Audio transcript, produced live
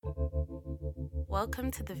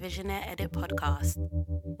Welcome to the Visionaire Edit podcast,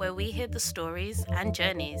 where we hear the stories and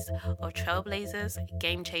journeys of trailblazers,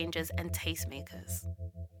 game changers, and tastemakers,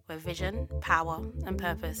 where vision, power, and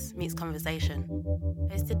purpose meets conversation.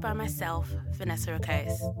 Hosted by myself, Vanessa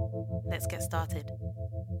Ricos. Let's get started.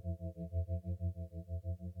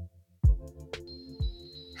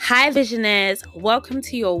 Hi Visionaires, welcome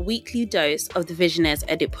to your weekly dose of the Visionaires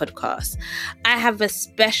Edit podcast. I have a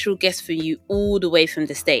special guest for you all the way from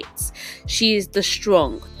the States. She is the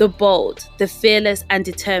strong, the bold, the fearless and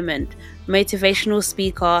determined motivational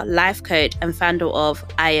speaker, life coach and founder of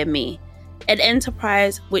I Am Me, an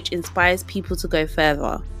enterprise which inspires people to go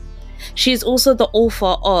further. She is also the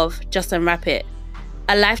author of Just Unwrap It,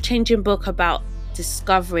 a life-changing book about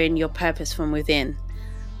discovering your purpose from within.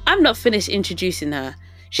 I'm not finished introducing her.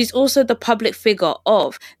 She's also the public figure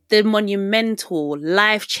of the monumental,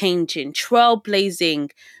 life-changing,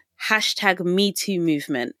 trailblazing #MeToo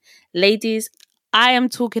movement. Ladies, I am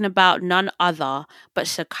talking about none other but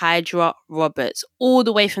Shirkydra Roberts, all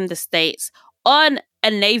the way from the States, on a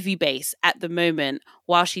Navy base at the moment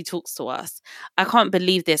while she talks to us. I can't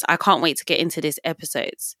believe this. I can't wait to get into this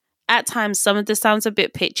episode. At times, some of this sounds a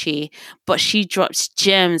bit pitchy, but she drops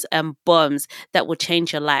gems and bombs that will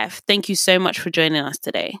change your life. Thank you so much for joining us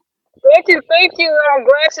today. Thank you. I'm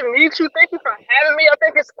glad to meet you. Thank you for having me. I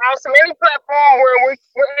think it's awesome. Any platform where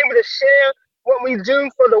we're able to share what we do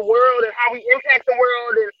for the world and how we impact the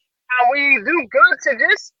world and how we do good to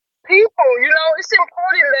just people. You know, it's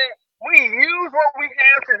important that we use what we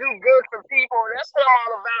have to do good for people. That's what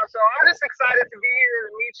I'm all about. So I'm just excited to be here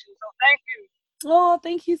to meet you. So thank you. Oh,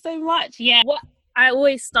 thank you so much. Yeah. What I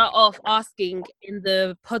always start off asking in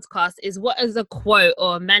the podcast is, what is a quote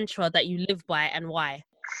or a mantra that you live by and why?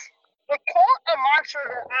 The quote and mantra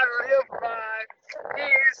that I live by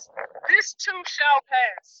is, "This too shall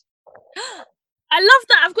pass." I love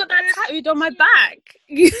that. I've got that tattooed on my back.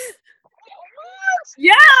 What?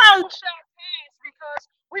 Yeah. This too shall pass, because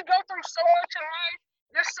we go through so much in life.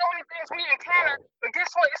 There's so many things we encounter, but guess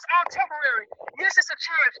what? It's all temporary. Yes, it's a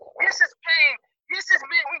challenge. Yes, it's pain. Yes, it's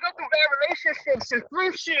big. We go through bad relationships and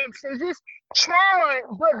friendships and just trauma,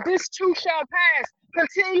 but this too shall pass.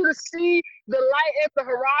 Continue to see the light at the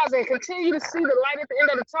horizon. Continue to see the light at the end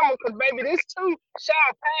of the tunnel, because baby, this too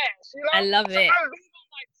shall pass. You know? I love it.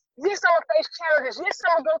 Yes, I'm gonna face challenges. Yes,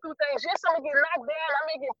 I'm gonna go through things. Yes, I'm gonna get knocked down. I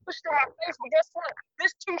may get pushed in my face, but guess what?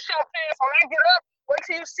 This too shall pass. When I get up, wait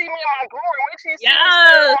till you see me in my glory. Wait till you see me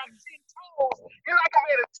on my 10 toes. You're not gonna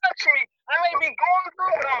be able to touch me. I may be going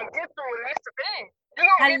through, but I'm gonna get through, and that's the thing. You're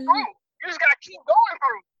gonna get through. You just gotta keep going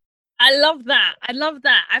through. I love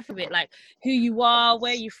that. I feel it, like who you are,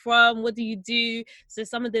 where you're from, what do you do, so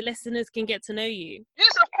some of the listeners can get to know you.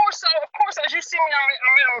 Yes, of course. So, of course, as you see me,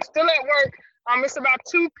 I'm still at work. It's about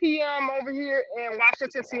 2 p.m. over here in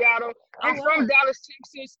Washington, Seattle. I'm from Dallas,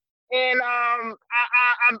 Texas, and I'm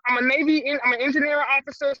an engineering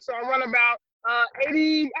officer. So I run about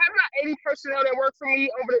 80 personnel that work for me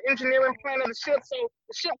over the engineering plan of the ship. So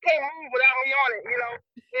the ship can't move without me on it, you know.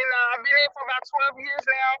 And I've been here for about 12 years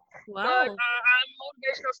now. Wow. But I'm a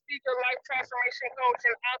motivational speaker, life transformation coach,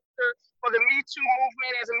 and author for the Me Too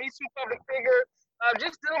movement as a Me Too public figure.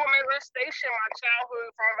 Just dealing with molestation in my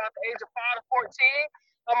childhood from about the age of 5 to 14.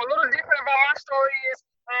 A little different about my story is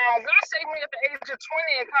God saved me at the age of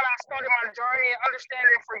 20 and kind of started my journey and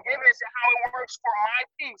understanding forgiveness and how it works for my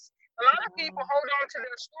peace. A lot of people hold on to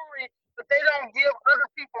their story, but they don't give other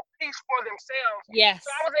people peace for themselves. Yes.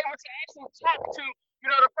 So I was able to actually talk to,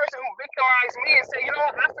 the person who victimized me and say, you know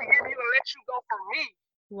what, I forgive you and let you go for me.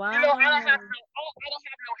 Wow. I don't have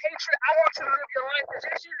no hatred. I want you to live your life. Because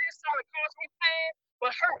yes, you did something that caused me pain,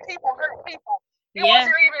 but hurt people. It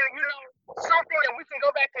wasn't even, something that we can go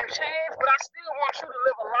back and change, but I still want you to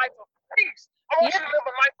live a life of peace. I want you to live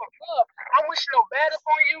a life of love. I wish no bad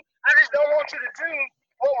upon you. I just don't want you to do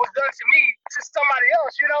what was done to me to somebody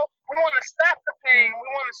else. We want to stop the pain. We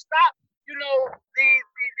want to stop,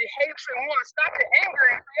 the hatred. We want to stop the anger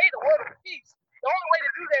and create a world of peace. The only way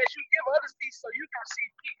to do that is you give others peace so you can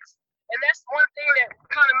receive peace. And that's one thing that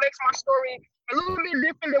kind of makes my story a little bit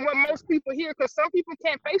different than what most people hear, because some people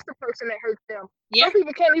can't face the person that hurt them. Yeah. Some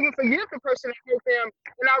people can't even forgive the person that hurt them.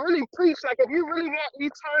 And I really preach, like, if you really want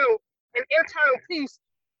eternal and internal peace,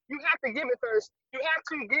 you have to give it first. You have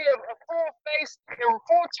to give a full face and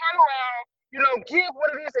full turnaround, give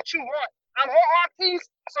what it is that you want. I want my peace,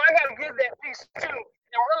 so I got to give that peace too.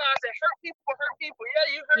 And realize that hurt people.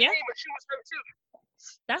 Yeah, you hurt me, but you was hurt too.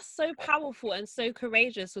 That's so powerful and so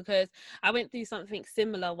courageous, because I went through something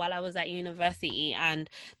similar while I was at university, and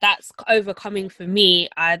that's overcoming for me.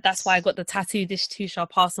 That's why I got the tattoo, "This too shall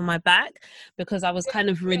pass," on my back, because I was kind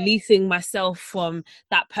of releasing myself from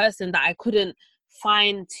that person that I couldn't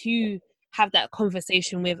find to have that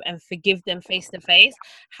conversation with and forgive them face to face?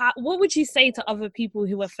 What would you say to other people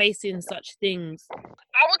who are facing such things?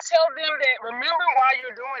 I would tell them that remember why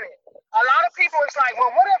you're doing it. A lot of people, it's like,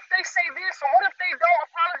 well, what if they say this, or what if they don't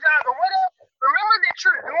apologize, or what if? Remember that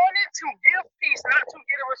you're doing it to give peace, not to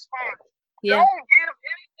get a response. Yeah. Don't give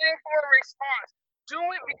anything for a response. Do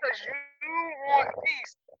it because you want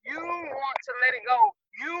peace. You want to let it go.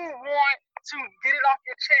 You want to get it off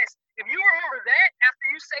your chest. If you remember that after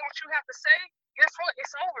you say what you have to say, guess what?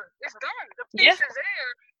 It's over. It's done. The peace is there.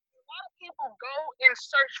 A lot of people go and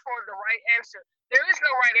search for the right answer. There is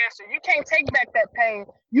no right answer. You can't take back that pain.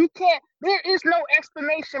 You can't. There is no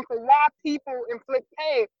explanation for why people inflict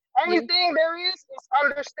pain. Only thing there is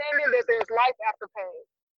understanding that there's life after pain.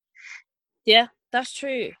 Yeah, that's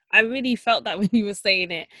true. I really felt that when you were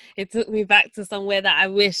saying it. It took me back to somewhere that I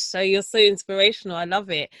wish. So you're so inspirational. I love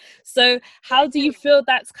it. So how do you feel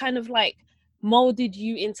that's kind of like molded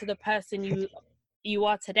you into the person you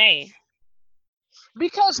are today?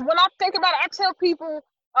 Because when I think about it, I tell people,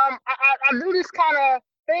 I do this kind of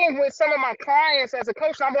thing with some of my clients as a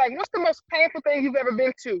coach. And I'm like, what's the most painful thing you've ever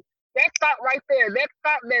been to? That thought right there, that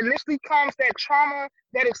thought that initially comes, that trauma,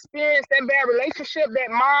 that experience, that bad relationship, that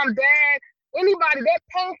mom, dad, anybody, that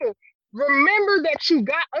painful. Remember that you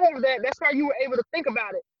got over that. That's why you were able to think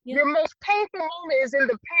about it. Your most painful moment is in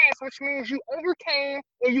the past, which means you overcame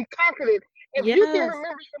and you conquered it. If you can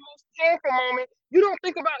remember your most painful moment, you don't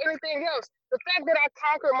think about anything else. The fact that I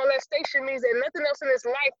conquered molestation means that nothing else in this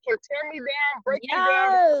life can tear me down, break me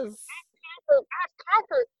down. I've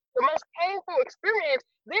conquered the most painful experience.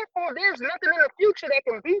 Therefore, there's nothing in the future that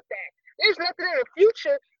can beat that. There's nothing in the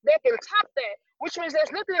future that can top that, which means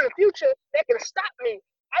there's nothing in the future that can stop me.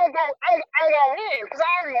 I'm gonna win because I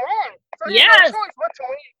already won. So there's no choice but to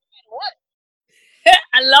win no matter what.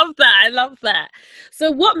 I love that. I love that.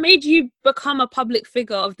 So what made you become a public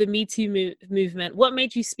figure of the Me Too movement? What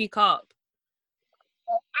made you speak up?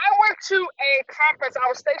 I went to a conference. I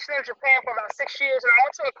was stationed in Japan for about 6 years, and I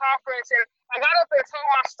went to a conference, and I got up and told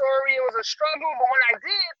my story. It was a struggle, but when I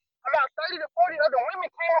did, about 30 to 40 other women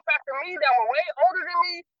came up after me that were way older than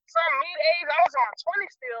me, some mid-age. I was in my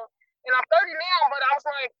 20s still, and I'm 30 now, but I was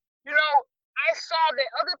like, I saw that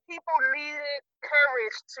other people needed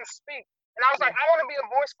courage to speak. And I was like, I want to be a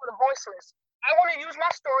voice for the voiceless. I want to use my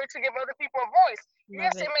story to give other people a voice.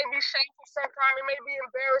 Yes, it may be shameful sometimes. It may be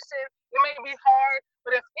embarrassing. It may be hard.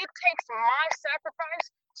 But if it takes my sacrifice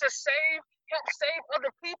to help save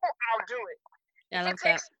other people, I'll do it. If it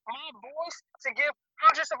takes my voice to give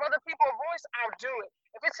hundreds of other people a voice, I'll do it.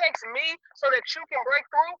 If it takes me so that you can break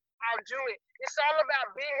through, I'll do it. It's all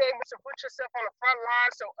about being able to put yourself on the front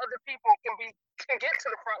line so other people can get to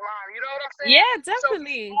the front line. You know what I'm saying? Yeah,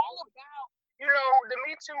 definitely. So it's all about, the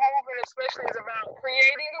Me Too movement especially is about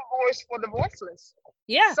creating a voice for the voiceless.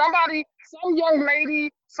 Yeah. Some young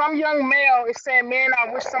lady, some young male is saying, man,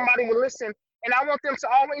 I wish somebody would listen. And I want them to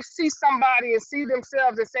always see somebody and see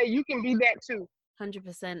themselves and say, you can be that too.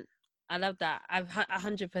 100%. I love that.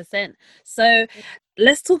 100%. So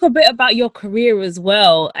let's talk a bit about your career as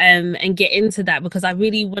well, and get into that, because I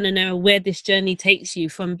really want to know where this journey takes you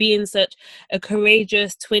from being such a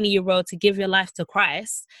courageous 20-year-old to give your life to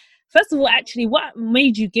Christ. First of all, actually, what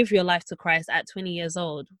made you give your life to Christ at 20 years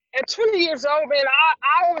old? At 20 years old, man,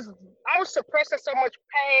 I was suppressing so much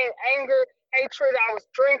pain, anger, hatred. I was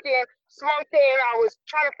drinking, smoking. I was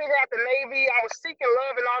trying to figure out the Navy. I was seeking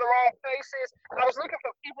love in all the wrong places. I was looking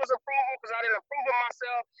for people's approval because I didn't approve of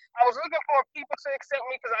myself. I was looking for people to accept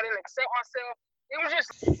me because I didn't accept myself. It was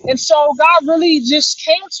just, and so God really just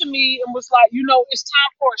came to me and was like, it's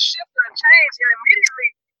time for a shift and a change. And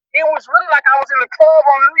immediately, it was really like I was in the club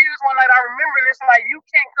on New Year's one night. I remember this, like, you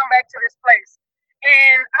can't come back to this place.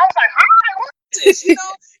 And I was like, huh? What is this?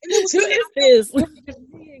 And it was Who is this? It was just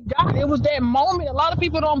me and God. It was that moment. A lot of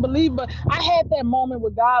people don't believe, but I had that moment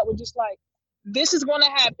with God with just like, this is going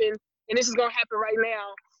to happen, and this is going to happen right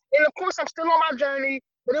now. And of course, I'm still on my journey,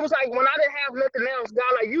 but it was like when I didn't have nothing else,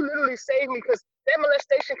 God, like, you literally saved me, because that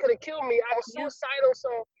molestation could have killed me. I was suicidal,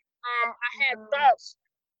 so I had thoughts,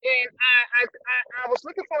 and I was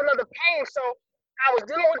looking for another pain. So I was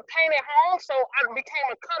dealing with pain at home, so I became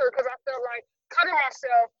a cutter because I felt like cutting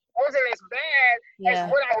myself wasn't as bad as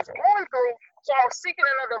what I was going through. So I was seeking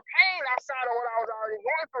another pain outside of what I was already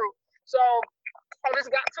going through. So I just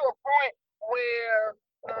got to a point where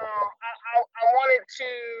I wanted to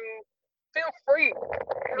feel free,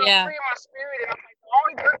 free in my spirit. And I'm like, the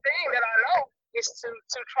only good thing that I know is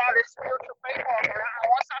to try this spiritual faith on. And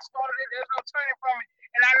once I started it, there's no turning from it.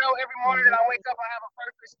 And I know every morning that I wake up, I have a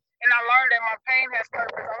purpose. And I learned that my pain has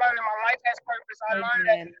purpose. I learned that my life has purpose. I learned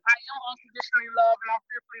that I am unconditionally loved, and I'm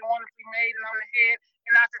fearfully fearfully and wonderfully made, and I'm the head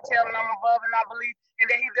and not the tail, and I'm above and I believe, and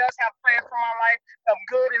that He does have plans for my life of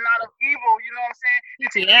good and not of evil. You know what I'm saying?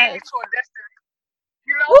 And to lead me to a destiny.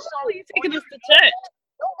 You know, Woo, so you when taking you us to know church? that,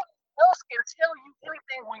 nobody else can tell you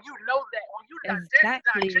anything when you know that. When you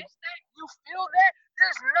Exactly. digest that, you feel that,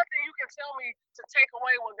 there's nothing you can tell me to take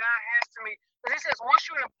away what God has to me. Because He says, once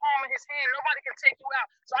you're in the palm of His hand, nobody can take you out.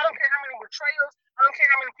 So I don't care how many betrayals, I don't care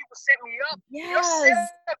how many people set me up. Your Yes.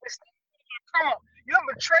 setup is still my come up. Your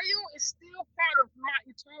betrayal is still part of my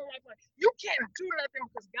eternal life. Like, you can't do nothing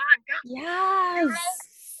because God got you. You know?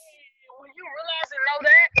 Yes. When you realize and know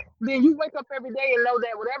that, then you wake up every day and know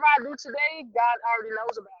that whatever I do today, God already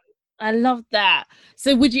knows about it. I love that.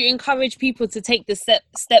 So would you encourage people to take the step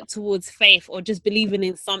towards faith, or just believing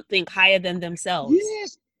in something higher than themselves?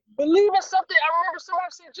 Yes. Believe in something. I remember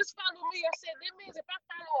somebody said, just follow me. I said, that means if I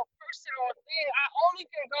follow a person or a thing, I only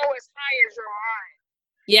can go as high as your mind.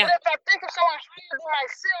 Yeah. But if I think of someone higher than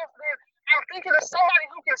myself, then I'm thinking of somebody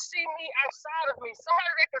who can see me outside of me,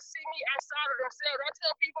 somebody that can see me outside of themselves. I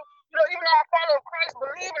tell people, even though I'm a follower of Christ,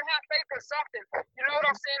 believe and have faith in something. You know what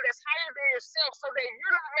I'm saying? That's higher than yourself, so that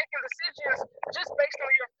you're not making decisions just based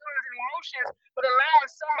on your feelings and emotions, but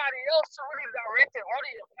allowing somebody else to really direct and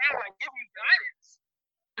order your path and give you guidance.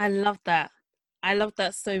 I love that. I love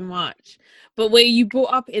that so much. But were you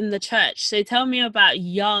brought up in the church? So tell me about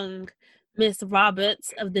young Miss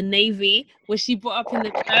Roberts of the Navy. Was she brought up in the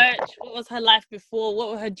church? What was her life before? What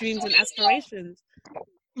were her dreams So and aspirations?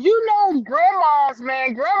 grandmas,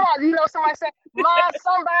 man, somebody said, "Ma,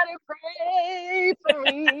 somebody pray for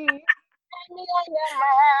me. Put me on that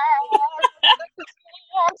mind. Take the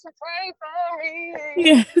time to pray for me."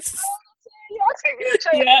 Yes. Y'all take me to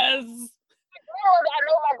church. Yes. I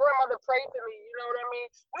know my grandmother prayed for me. You know what I mean?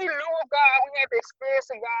 We knew of God. We had the experience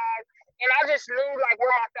of God, and I just knew like where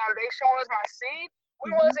my foundation was, my seed.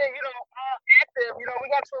 We wasn't, active. We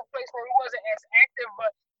got to a place where we wasn't as active,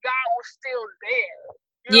 but God was still there.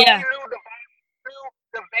 Yeah. We knew the Bible, we knew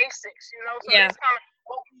the basics. So Yeah. that's kind of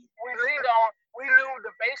what we leaned on. We knew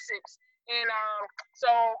the basics. And so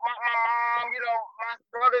my mom, my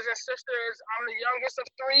brothers and sisters, I'm the youngest of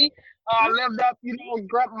three. Lived up,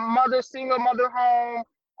 single mother home,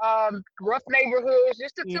 rough neighborhoods,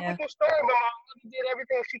 just a Yeah. typical story. But my mother did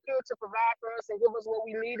everything she could to provide for us and give us what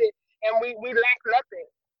we needed, and we lacked nothing.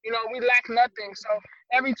 We lack nothing. So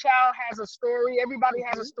every child has a story. Everybody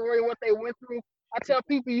has a story, what they went through. I tell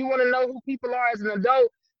people, you want to know who people are as an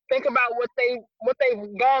adult, think about what they've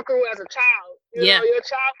gone through as a child. Your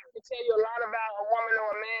child can tell you a lot about a woman or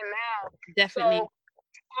a man now. Definitely. So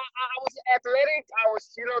I was athletic. I was,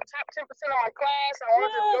 top 10% of my class. I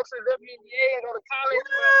wanted to go to the WNBA and go to college.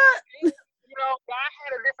 But, God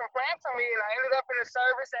had a different plan for me, and I ended up in the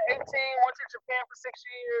service at 18. Went to Japan for 6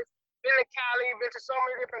 years. Been to Cali. Been to so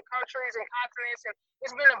many different countries and continents, and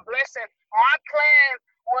it's been a blessing. My plan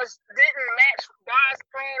didn't match God's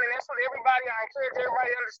plan, and that's what I encourage everybody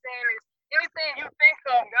to understand is anything you think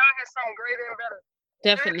of, God has something greater and better.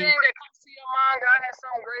 Definitely. Anything that comes to your mind, God has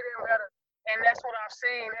something greater and better. And that's what I've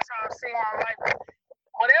seen. That's how I've seen my life.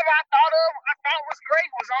 Whatever I thought was great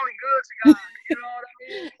was only good to God. You know what I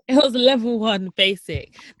mean? It was level 1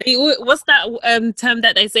 basic. What's that term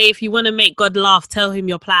that they say, if you want to make God laugh, tell him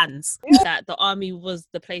your plans? Yeah. That the army was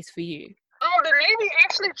the place for you. The Navy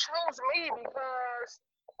actually chose me because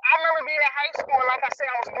I remember being in high school, and like I said,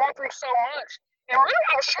 I was going through so much. And really,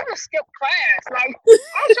 I was trying to skip class. Like,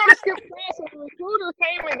 I was trying to skip class, and the recruiter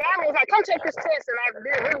came and got me. He was like, come take this test. And I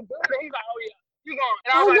did really good. And he's like, oh, yeah, you going.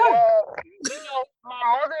 And I was like, well, my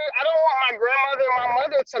mother, I don't want my grandmother and my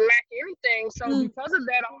mother to lack anything. So because of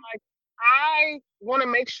that, I'm like, I want to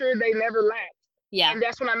make sure they never lack. Yeah. And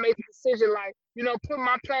that's when I made the decision, like, put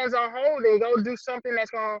my plans on hold and go do something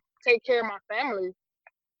that's going to take care of my family.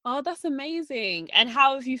 Oh, that's amazing. And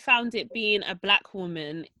how have you found it being a Black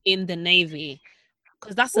woman in the Navy?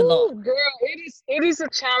 Because that's a lot. Girl, it is a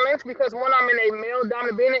challenge because when I'm in a male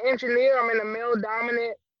dominant, being an engineer, I'm in a male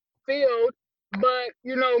dominant field. But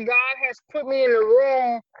God has put me in the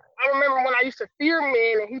room. I remember when I used to fear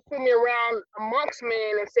men, and He put me around amongst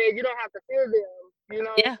men and said, "You don't have to fear them."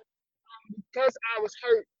 Yeah. Because I was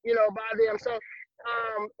hurt, by them. So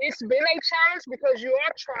it's been a challenge because you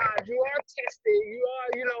are tried, you are tested,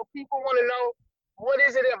 people want to know what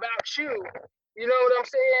is it about you. You know what I'm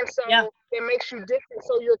saying? So it makes you different.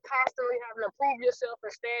 So you're constantly having to prove yourself and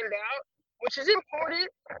stand out, which is important.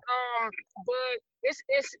 But it's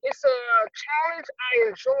a challenge I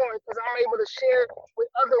enjoy because I'm able to share with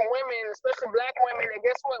other women, especially Black women. And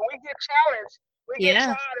guess what? We get challenged, we get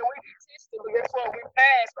tried, and we get tested. But guess what? We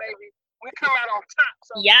pass, baby. We come out on top.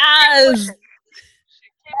 So yes.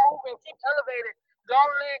 Keep moving, keep elevating.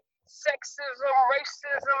 Don't let sexism,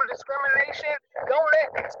 racism, discrimination. Don't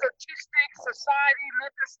let statistics, society,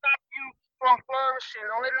 nothing stop you from flourishing.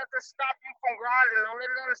 Don't let nothing stop you from grinding. Don't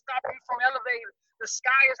let nothing stop you from elevating. The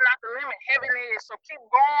sky is not the limit. Heaven is. So keep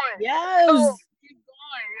going. Yes. So keep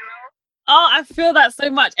going, you know? Oh, I feel that so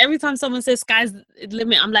much. Every time someone says sky's the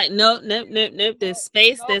limit, I'm like, nope. There's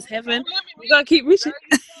space, there's heaven. You gotta keep reaching.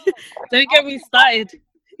 Don't get me started.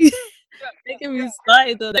 Don't get me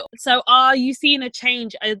started. So, are you seeing a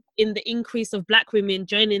change in the increase of Black women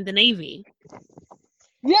joining the Navy?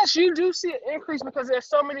 Yes, you do see an increase because there's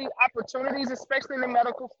so many opportunities, especially in the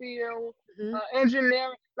medical field,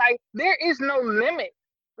 engineering. Like, there is no limit.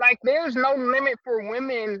 Like, there's no limit for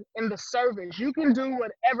women in the service. You can do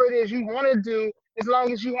whatever it is you want to do as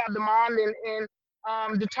long as you have the mind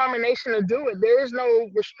and determination to do it. There is no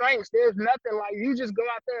restraints. There's nothing. Like, you just go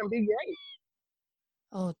out there and be great.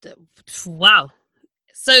 Oh, wow.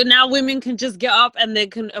 So now women can just get up and they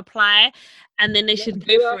can apply and then they should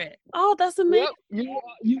go for it. Oh, that's amazing. Yep.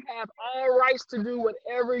 You have all rights to do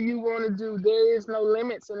whatever you want to do. There is no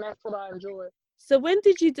limits, and that's what I enjoy. So when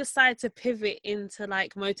did you decide to pivot into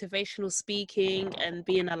like motivational speaking and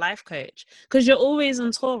being a life coach? Because you're always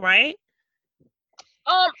on tour, right?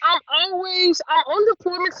 I'm on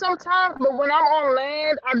deployment sometimes, but when I'm on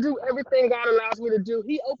land, I do everything God allows me to do.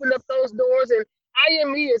 He opened up those doors, and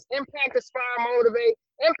IME is impact, aspire, motivate,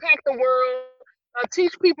 impact the world,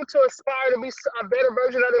 teach people to aspire to be a better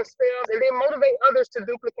version of themselves, and then motivate others to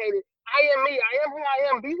duplicate it. I am me. I am who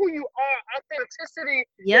I am. Be who you are. Authenticity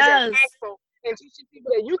is impactful. And teaching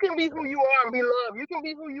people that you can be who you are and be loved. You can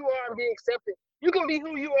be who you are and be accepted. You can be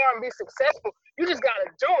who you are and be successful. You just got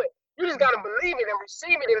to do it. You just got to believe it and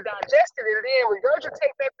receive it and digest it and then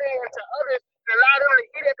regurgitate that thing into others and allow them to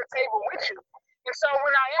eat at the table with you. And so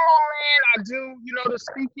when I am on land, I do, the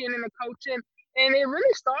speaking and the coaching. And it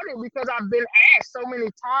really started because I've been asked so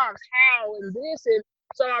many times how and this. And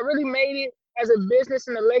so I really made it as a business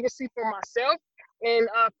and a legacy for myself and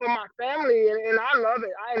for my family. And I love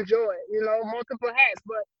it. I enjoy it, multiple hats.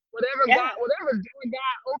 But whatever door God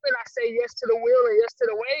open, I say yes to the will and yes to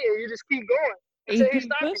the way. And you just keep going.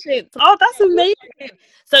 Oh, that's amazing.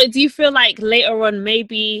 So do you feel like later on,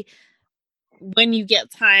 maybe when you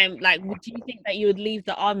get time, like, do you think that you would leave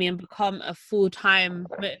the army and become a full-time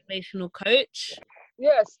motivational coach?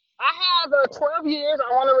 Yes. I have 12 years.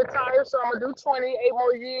 I want to retire, so I'm going to do 28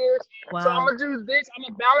 more years. Wow. So I'm going to do this. I'm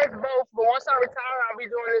going to balance both, but once I retire, I'll be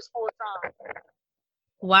doing this full-time.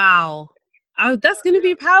 Wow. Oh, that's going to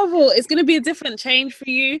be powerful. It's going to be a different change for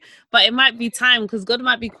you, but it might be time because God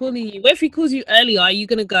might be calling you. What if he calls you earlier? Are you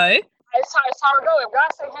going to go? It's time to go. If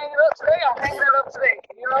God says hang it up today, I'm hanging it up today.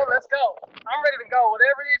 Let's go. I'm ready to go,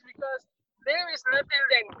 whatever it is, because there is nothing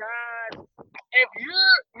that God, if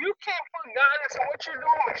you can't put God into what you're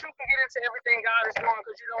doing, but you can get into everything God is doing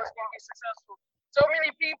because you know it's going to be successful. So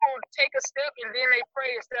many people take a step and then they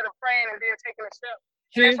pray instead of praying and then taking a step.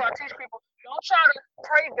 That's why I teach people, don't try to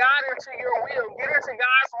pray God into your will. Get into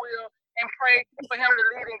God's will and pray for him to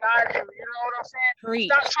lead and guide you. You know what I'm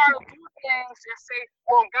saying? Stop trying to do things and say,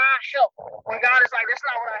 well, God help. When God is like, that's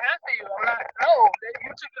not what I have for you.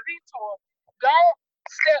 You took a detour. Don't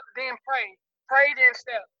step, then pray. Pray, then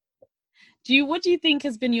step. What do you think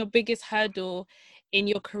has been your biggest hurdle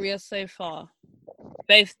in your career so far?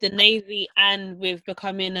 Both the Navy and with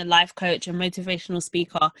becoming a life coach and motivational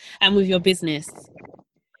speaker and with your business?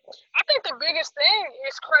 I think the biggest thing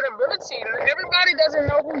is credibility. Everybody doesn't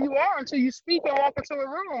know who you are until you speak and walk into a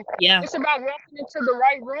room. Yeah. It's about walking into the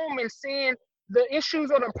right room and seeing the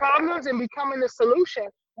issues or the problems and becoming the solution.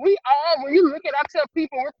 When you look at, I tell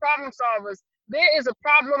people we're problem solvers. There is a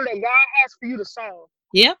problem that God has for you to solve.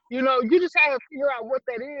 Yeah. You just have to figure out what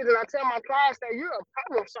that is. And I tell my clients that you're a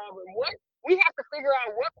problem solver. We have to figure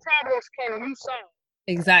out what problems can you solve.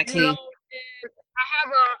 Exactly. And I have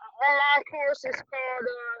an online course. It's called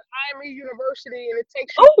IME University, and it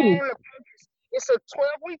takes you on the purpose. It's a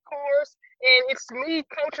 12-week course, and it's me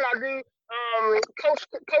coaching. I do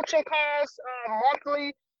coaching calls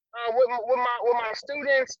monthly with my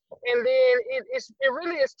students, and then it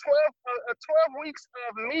really is 12 weeks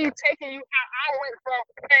of me taking you how I went from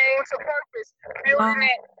pain to purpose, building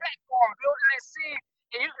that platform, building that seed.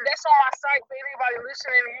 And that's on my site for anybody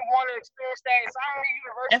listening and you want to experience that. It's IME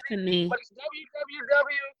University. Definitely. But it's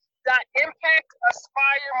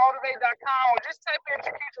www.impactaspiremotivate.com, or just type in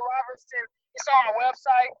Shirkydra Robertson. It's on my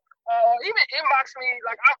website. Or even inbox me.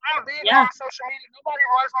 Like, I'm big on social media. Nobody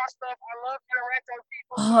runs my stuff. I love interacting with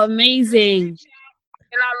people. Oh, amazing.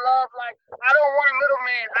 And I love, I don't want a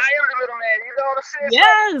middleman. I am the middleman. You know what I'm saying?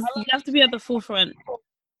 Yes, so you have to be at the forefront.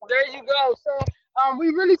 There you go. So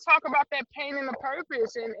we really talk about that pain and the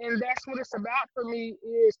purpose, and that's what it's about for me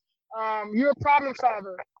is You're a problem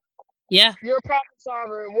solver. Yeah. You're a problem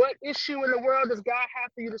solver. What issue in the world does God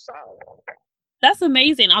have for you to solve? That's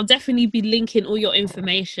amazing. I'll definitely be linking all your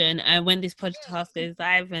information when this podcast goes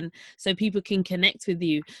live, and so people can connect with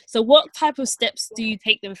you. So what type of steps do you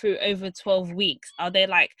take them through over 12 weeks? Are there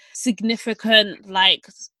like significant like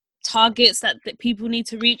targets that people need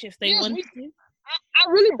to reach if they want to? I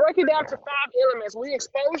really break it down to 5 elements. We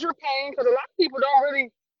expose your pain, because a lot of people don't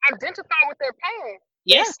really identify with their pain.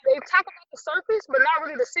 Yeah. They talk about the surface, but not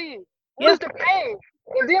really the seed. What is the pain?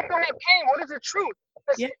 And then from that pain, what is the truth?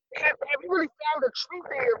 Yeah. Have you really found the truth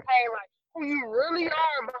in your pain, like who you really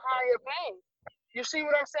are behind your pain? You see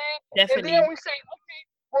what I'm saying? Definitely. And then we say, okay,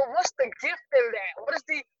 well, what's the gift in that? What is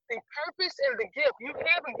the purpose and the gift? You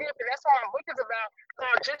have a gift, and that's what my book is about,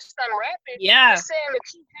 called Just Unwrap It. Yeah. It's saying that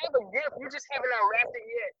you have a gift, you just haven't unwrapped it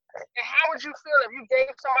yet. And how would you feel if you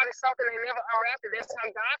gave somebody something and they never unwrapped it? That's how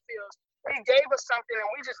God feels. He gave us something and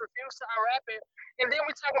we just refuse to unwrap it. And then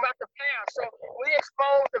we talk about the path. So we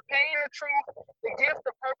expose the pain, the truth, the gift,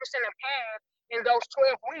 the purpose, and the path in those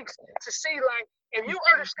 12 weeks to see, like, if you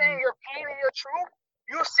understand your pain and your truth,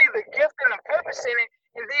 you'll see the gift and the purpose in it,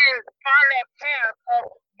 and then find that path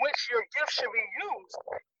of which your gift should be used.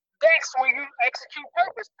 That's when you execute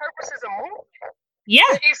purpose. Purpose is a movement. Yeah.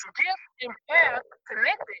 It's gift and path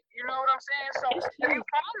connected. You know what I'm saying? So if you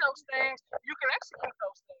find those things, you can execute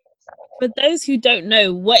those things. For those who don't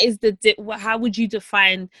know, what is how would you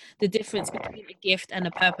define the difference between a gift and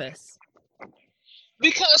a purpose?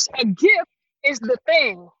 Because a gift is the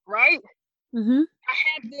thing, right? Mm-hmm. I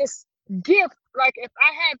have this gift. Like if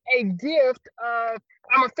I have a gift of,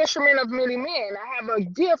 I'm a fisherman of many men. I have a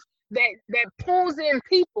gift that pulls in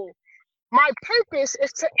people. My purpose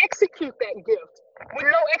is to execute that gift. With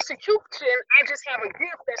no execution, I just have a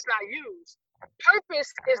gift that's not used.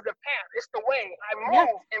 Purpose is the path. It's the way I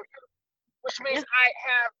move, which means I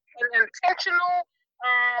have an intentional.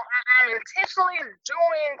 I'm intentionally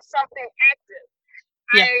doing something active.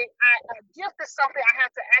 A gift is something I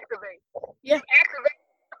have to activate. You activate,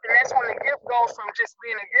 and that's when the gift goes from just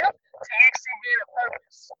being a gift to actually being a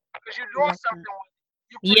purpose. Because you're doing something with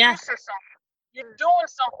it. You're producing something. You're doing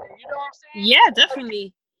something. You know what I'm saying? Yeah,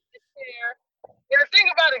 definitely. And the thing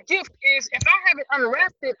about a gift is, if I haven't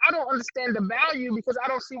unwrapped it, I don't understand the value because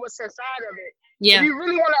I don't see what's inside of it. Yeah. If you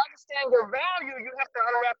really want to understand your value, you have to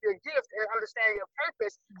unwrap your gift and understand your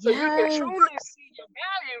purpose, so you can truly see your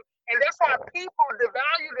value. And that's why people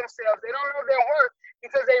devalue themselves. They don't know their worth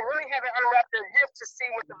because they really haven't unwrapped their gift to see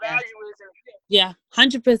what the value is in the gift. Yeah,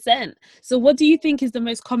 100%. So what do you think is the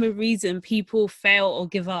most common reason people fail or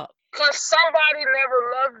give up? Because somebody never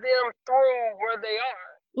loved them through where they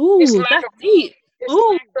are. Ooh, that's deep.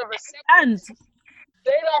 Ooh, and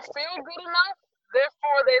they don't feel good enough,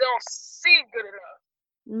 therefore they don't see good enough.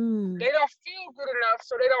 They don't feel good enough,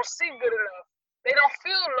 so they don't see good enough. They don't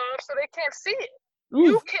feel love, so they can't see it.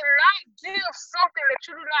 You cannot give something that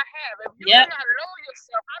you do not have. If you do not know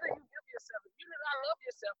yourself, how do you give yourself? If you do not love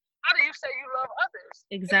yourself, how do you say you love others?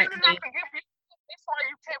 Exactly. If you do not forgive yourself, that's why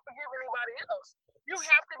you can't forgive anybody else. You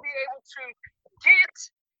have to be able to get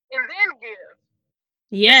and then give.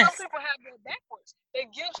 Yes. Some people have that backwards. They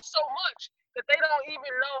give so much that they don't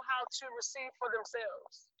even know how to receive for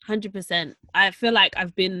themselves. 100%. I feel like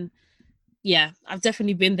I've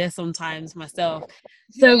definitely been there sometimes myself.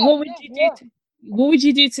 So what would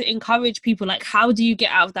you do to encourage people? Like, how do you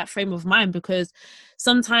get out of that frame of mind? Because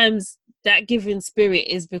sometimes that giving spirit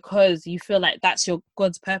is because you feel like that's your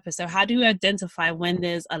God's purpose. So how do you identify when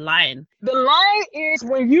there's a line? The line is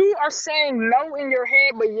when you are saying no in your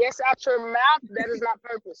head, but yes out your mouth, that is not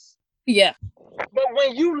purpose. Yeah. But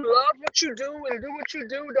when you love what you do and do what you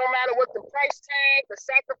do, no matter what the price tag, the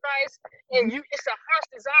sacrifice, and it's a heart's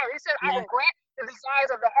desire. He said, I will grant the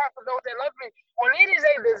desires of the heart for those that love me. When it is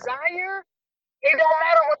a desire, it don't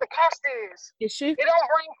matter what the cost is. It's true. It don't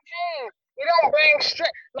bring pain. It don't bring stress.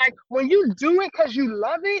 Like when you do it because you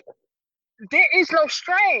love it, there is no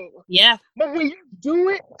strain. Yeah. But when you do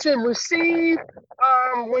it to receive,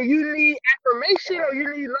 when you need affirmation or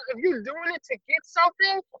if you're doing it to get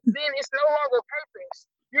something, then it's no longer purpose.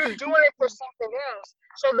 You're doing it for something else.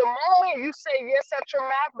 So the moment you say yes at your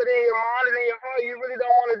mouth, but in your mind and in your heart, you really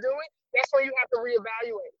don't want to do it, that's when you have to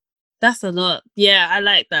reevaluate. That's a lot. Yeah, I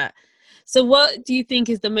like that. So what do you think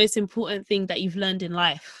is the most important thing that you've learned in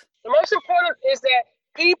life? The most important is that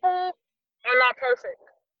people are not perfect.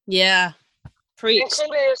 Yeah. Preach.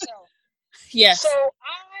 Including yourself. Yes. So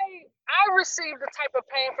I receive the type of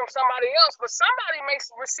pain from somebody else, but somebody may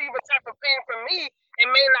receive a type of pain from me and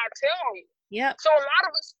may not tell me. Yeah. So a lot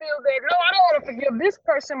of us feel that, no, I don't want to forgive this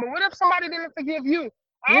person, but what if somebody didn't forgive you?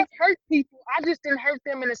 I've hurt people. I just didn't hurt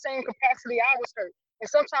them in the same capacity I was hurt. And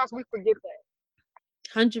sometimes we forget that.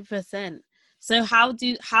 100%. So how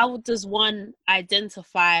does one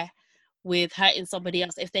identify with hurting somebody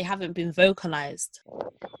else if they haven't been vocalized?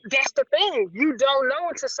 That's the thing. You don't know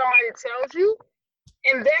until somebody tells you,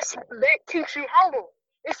 and that keeps you humble.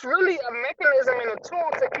 It's really a mechanism and a tool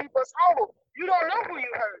to keep us humble. You don't know who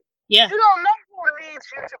you hurt. Yeah. You don't know who needs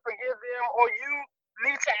you to forgive them, or you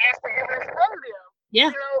need to ask forgiveness from them. Yeah.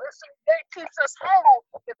 You know, and so that keeps us humble.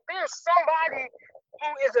 If there's somebody who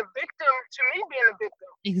is a victim to me being a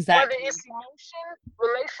victim, Exactly. whether it's emotion,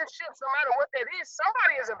 relationships, no matter what that is,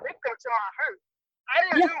 somebody is a victim to my hurt. I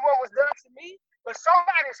didn't do what was done to me, but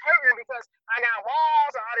somebody's hurting because I got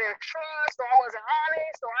walls, or I didn't trust, or I wasn't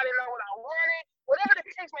honest, or I didn't know what I wanted. Whatever the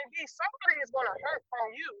case may be, somebody is going to hurt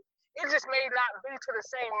from you. It just may not be to the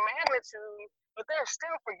same magnitude, but there's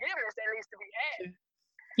still forgiveness that needs to be had.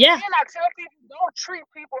 Yeah. And I tell people, don't treat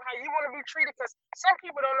people how you want to be treated, because some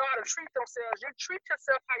people don't know how to treat themselves. You treat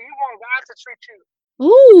yourself how you want God to treat you.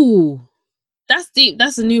 Ooh, that's deep.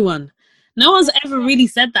 That's a new one. No one's ever really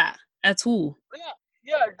said that at all. Yeah.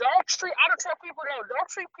 Don't treat. I don't tell people, no, don't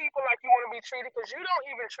treat people like you want to be treated, because you don't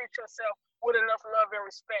even treat yourself with enough love and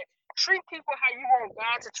respect. Treat people how you want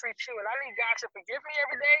God to treat you. And I need God to forgive me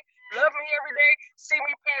every day, love me every day, see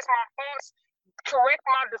me past my faults, correct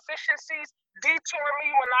my deficiencies, detour me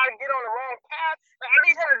when I get on the wrong path. I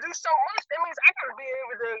need him to do so much. That means I gotta be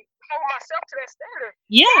able to hold myself to that standard.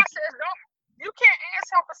 Yeah. God says, you can't ask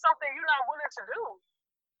him for something you're not willing to do.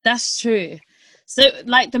 That's true. So,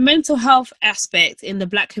 like, the mental health aspect in the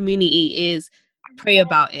Black community is pray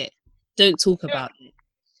about it, don't talk about it.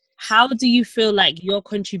 How do you feel like you're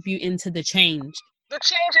contributing to the change? The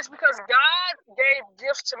change is because God gave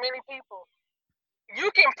gifts to many people. You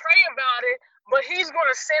can pray about it, but he's going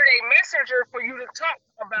to send a messenger for you to talk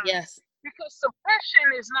about it. Because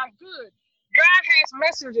suppression is not good. God has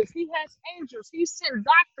messengers. He has angels. He sent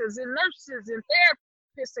doctors and nurses and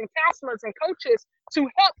therapists and counselors and coaches to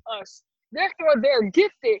help us. Therefore, they're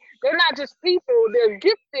gifted. They're not just people. They're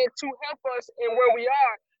gifted to help us in where we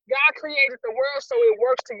are. God created the world so it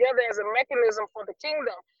works together as a mechanism for the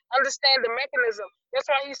kingdom. Understand the mechanism. That's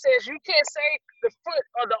why he says you can't say the foot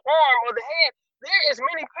or the arm or the head. There is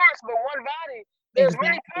many parts, but one body. There's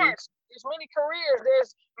many parts. There's many careers.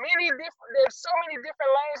 There's so many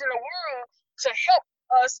different lanes in the world to help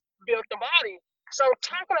us build the body. So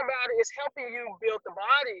talking about it is helping you build the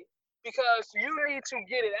body, because you need to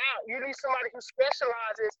get it out. You need somebody who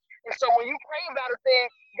specializes. And so when you pray about a thing,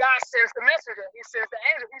 God sends the messenger. He sends the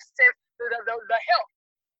angel. He sends the help.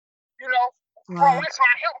 You know, from which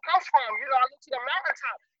my help comes from. You know, I look to the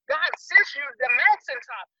mountaintop. God sends you the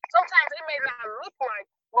mountaintop. Sometimes it may not look like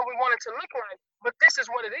what we want it to look like, but this is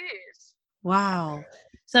what it is. Wow.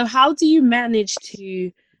 So how do you manage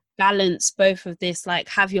to balance both of this, like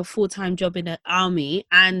have your full-time job in the army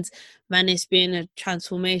and manage being a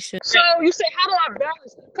transformation? So you say, how do I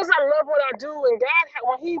balance? Because I love what I do, and God,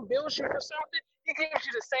 when he builds you for something, he gives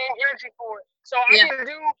you the same energy for it. So I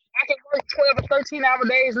can work 12 or 13-hour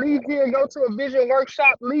days, leave here, go to a vision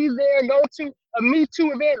workshop, leave there, go to a Me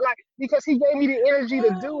Too event, because he gave me the energy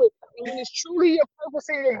to do it. And when it's truly your purpose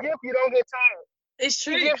and your gift, you don't get tired. It's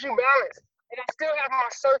true. He gives you balance. And I still have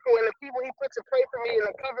my circle and the people he put to pray for me and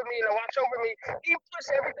to cover me and to watch over me. He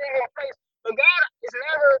puts everything in place. But God is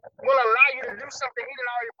never going to allow you to do something he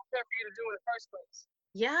didn't already prepare for you to do in the first place.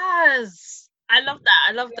 Yes. I love that.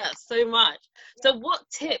 I love that so much. So what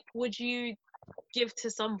tip would you give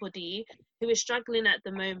to somebody who is struggling at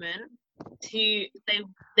the moment, they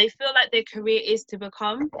feel like their career is to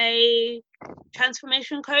become a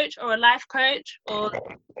transformation coach or a life coach or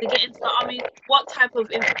to get into the army? What type of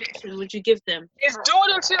information would you give them? It's do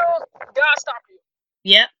it until God stops you.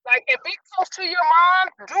 Yeah. Like if it comes to your mind,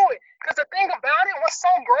 do it. Because the thing about it, what's so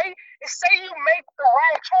great is, say you make the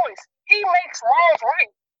wrong choice, he makes wrongs right.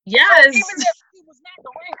 Yes. So even if it was not the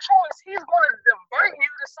right choice, he's going to divert you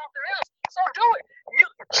to something else. So do it. You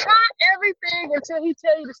try everything until he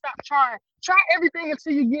tell you to stop trying. Try everything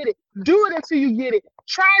until you get it. Do it until you get it.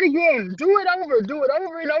 Try it again. Do it over. Do it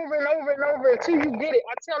over and over and over and over until you get it.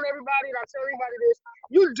 I tell everybody this.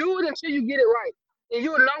 You do it until you get it right. And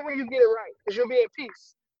you'll know when you get it right, because you'll be at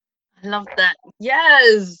peace. I love that.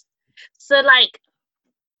 Yes. So like,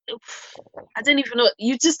 I don't even know.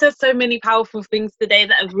 You just said so many powerful things today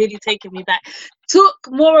that have really taken me back. Talk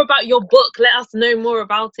more about your book. Let us know more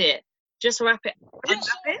about it. Just wrap it.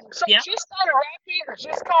 So Just Started Rapping.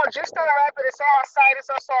 Just Started Rapping. It's on my site. It's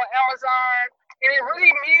also on Amazon. And it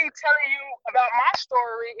really me telling you about my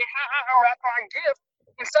story and how I unwrap my gift.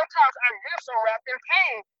 And sometimes our gifts are wrapped in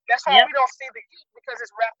pain. That's why we don't see the gift, because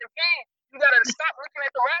it's wrapped in pain. You got to stop looking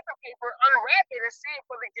at the wrapping paper, unwrap it, and see it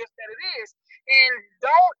for the gift that it is. And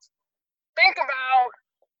don't think about,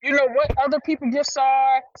 what other people's gifts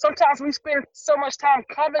are. Sometimes we spend so much time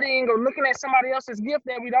coveting or looking at somebody else's gift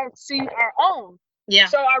that we don't see our own. Yeah.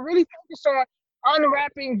 So I really focus on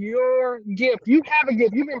unwrapping your gift. You have a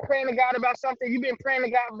gift. You've been praying to God about something. You've been praying to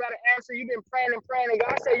God about an answer. You've been praying, and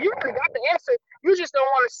God said, you already got the answer. You just don't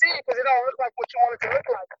want to see it because it don't look like what you want it to look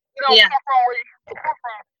like. You don't come from where you come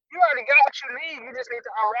from. You already got what you need. You just need to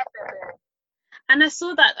unwrap that thing. And I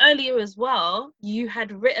saw that earlier as well. You had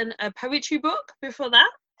written a poetry book before that?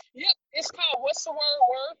 Yep, it's called What's the Word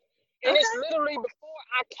Worth? And it's literally before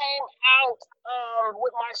I came out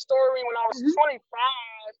with my story when I was 25.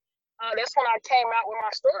 That's when I came out with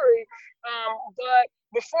my story. But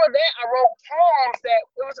before that, I wrote poems that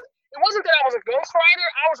it wasn't that I was a ghostwriter.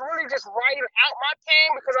 I was really just writing out my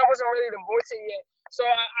pain because I wasn't ready to voice it yet. So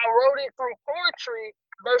I wrote it through poetry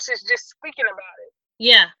versus just speaking about it.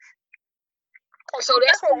 Yeah. So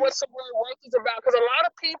that's what What's the Word Worth is about. Because a lot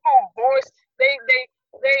of people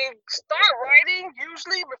they start writing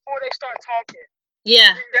usually before they start talking.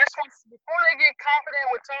 Yeah. That's what, before they get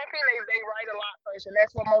confident with talking, they write a lot first, and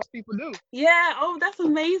that's what most people do. Yeah. Oh, that's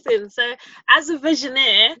amazing. So as a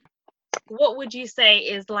visionary, what would you say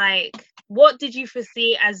is what did you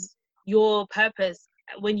foresee as your purpose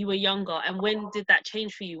when you were younger, and when did that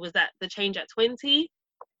change for you? Was that the change at 20?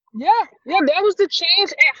 Yeah, that was the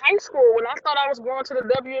change at high school when I thought I was going to the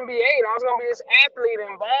WNBA and I was gonna be this athlete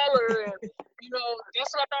and baller, and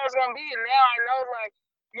that's what I thought I was gonna be. And now I know,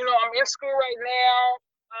 I'm in school right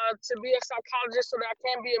now to be a psychologist so that I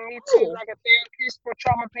can be a Me Too, like a therapist for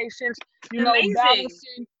trauma patients.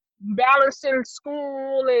 Balancing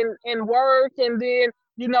school and work, and then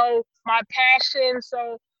my passion.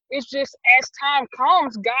 So it's just, as time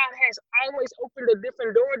comes, God has always opened a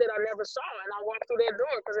different door that I never saw, and I walk through that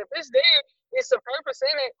door because if it's there, it's a purpose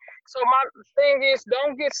in it. So my thing is,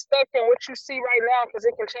 don't get stuck in what you see right now because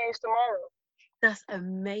it can change tomorrow. That's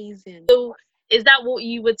amazing. So is that what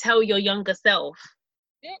you would tell your younger self?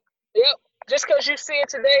 Yep. Just because you see it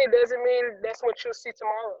today doesn't mean that's what you'll see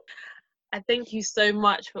tomorrow. I thank you so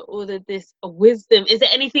much for all of this wisdom. Is there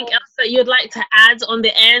anything else that you'd like to add on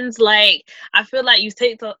the end? I feel like you've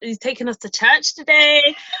taken us to church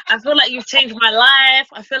today. I feel like you've changed my life.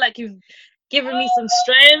 I feel like you've given me some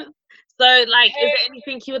strength. So, is there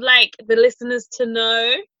anything you would like the listeners to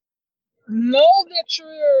know? Know that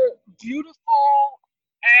you're beautiful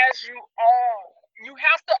as you are. You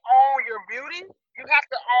have to own your beauty. You have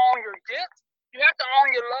to own your gift. You have to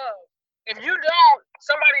own your love. If you don't,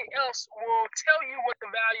 somebody else will tell you what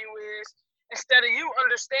the value is instead of you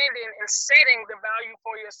understanding and setting the value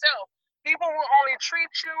for yourself. People will only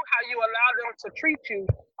treat you how you allow them to treat you.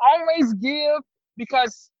 Always give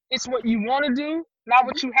because it's what you want to do, not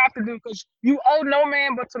what you have to do, because you owe no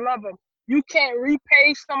man but to love them. You can't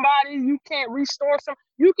repay somebody. You can't restore some.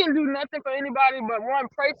 You can do nothing for anybody but one,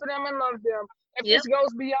 pray for them and love them. If this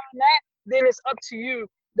goes beyond that, then it's up to you.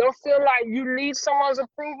 Don't feel like you need someone's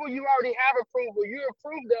approval. You already have approval. You're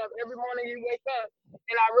approved of every morning you wake up.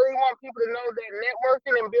 And I really want people to know that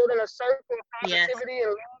networking and building a circle of positivity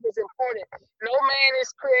and love is important. No man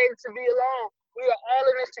is created to be alone. We are all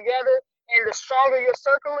in this together. And the stronger your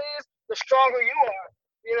circle is, the stronger you are.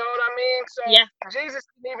 You know what I mean? So Jesus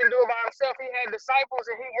didn't even do it by himself. He had disciples,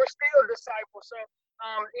 and we're still disciples. So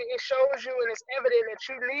it shows you, and it's evident that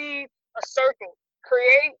you need a circle.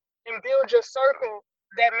 Create and build your circle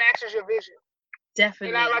that matches your vision.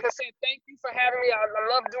 Definitely. And like I said, thank you for having me. I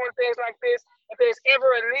love doing things like this. If there's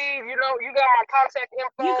ever a need, you got my contact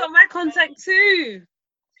info. You got my contact too.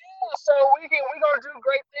 Yeah, so we're gonna do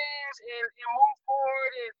great things and move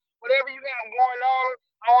forward, and whatever you have going on,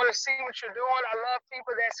 I want to see what you're doing. I love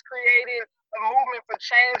people that's creating a movement for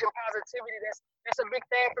change and positivity. That's a big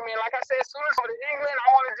thing for me. And like I said, as soon as I go to England, I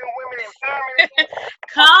want to do women empowerment.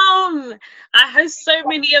 Come! I host so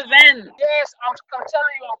many events. Yes, I'm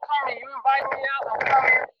telling you, I'm coming. You invite me out, I'm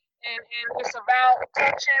coming. And it's about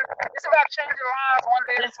touching. It's about changing lives one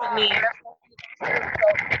day at a time. That's what we do. So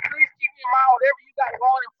please keep me in mind. Whatever you got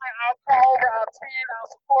going and plan, I'll come over. I'll attend. I'll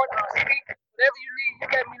support. I'll speak. Whatever you need, you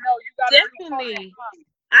let me know. You got definitely.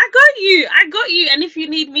 I got you. And if you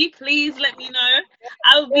need me, please let me know.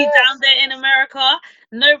 I'll be down there in America.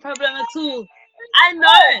 No problem at all. I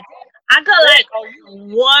know. I got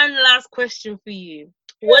one last question for you.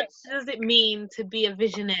 What does it mean to be a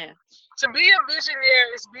visionary? To be a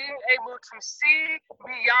visionary is being able to see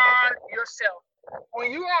beyond yourself.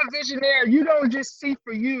 When you are a visionary, you don't just see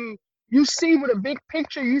for you. You see with a big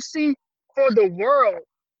picture. You see for the world.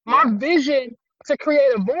 My vision to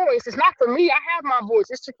create a voice, it's not for me. I have my voice.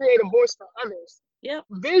 It's to create a voice for others. Yep.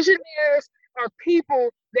 Visionaries are people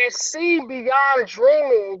that see beyond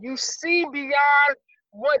dreaming. You see beyond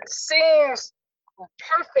what seems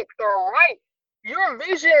perfect or right. Your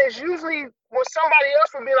vision is usually what somebody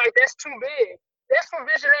else would be like, that's too big. That's what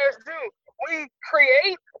visionaries do. We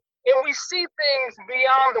create and we see things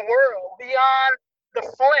beyond the world, beyond the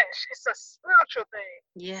flesh. It's a spiritual thing.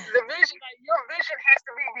 Yeah. The vision, your vision has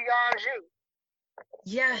to be beyond you.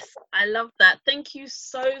 Yes, I love that. Thank you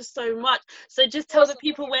so much. So just tell the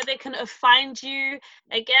people where they can find you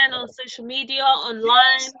again on social media,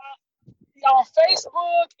 online. Yes, on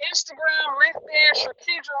Facebook, Instagram, LinkedIn,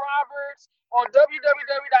 Shirkydra Roberts, on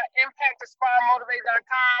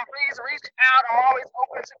www.impactinspiremotivate.com. Please reach out. I'm always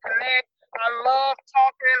open to connect. I love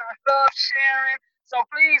talking. I love sharing. So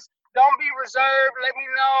please don't be reserved. Let me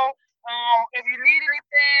know if you need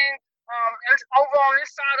anything. Over on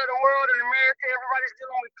this side of the world in America, everybody's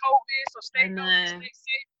dealing with COVID. So stay healthy, stay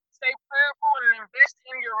safe, stay prayerful, and invest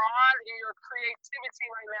in your mind and your creativity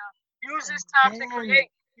right now. Use this time to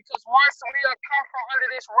create. Because once we are come from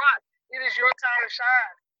under this rock, it is your time to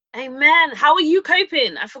shine. Amen. How are you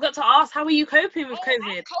coping? I forgot to ask, how are you coping with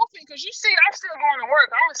COVID? I'm coping because you see, I'm still going to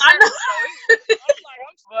work. I'm essential,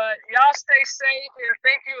 but y'all stay safe and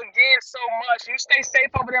thank you again so much. You stay safe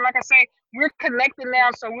over there. Like I say, we're connected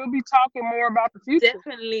now, so we'll be talking more about the future.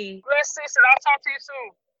 Definitely. Bless sis, and I'll talk to you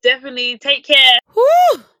soon. Definitely. Take care.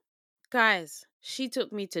 Woo! Guys, she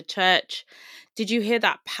took me to church. Did you hear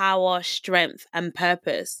that power, strength, and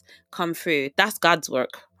purpose come through? That's God's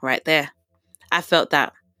work right there. I felt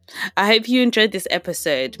that. I hope you enjoyed this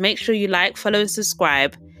episode. Make sure you like, follow, and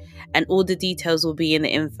subscribe, and all the details will be in the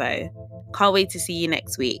info. Can't wait to see you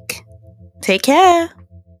next week. Take care.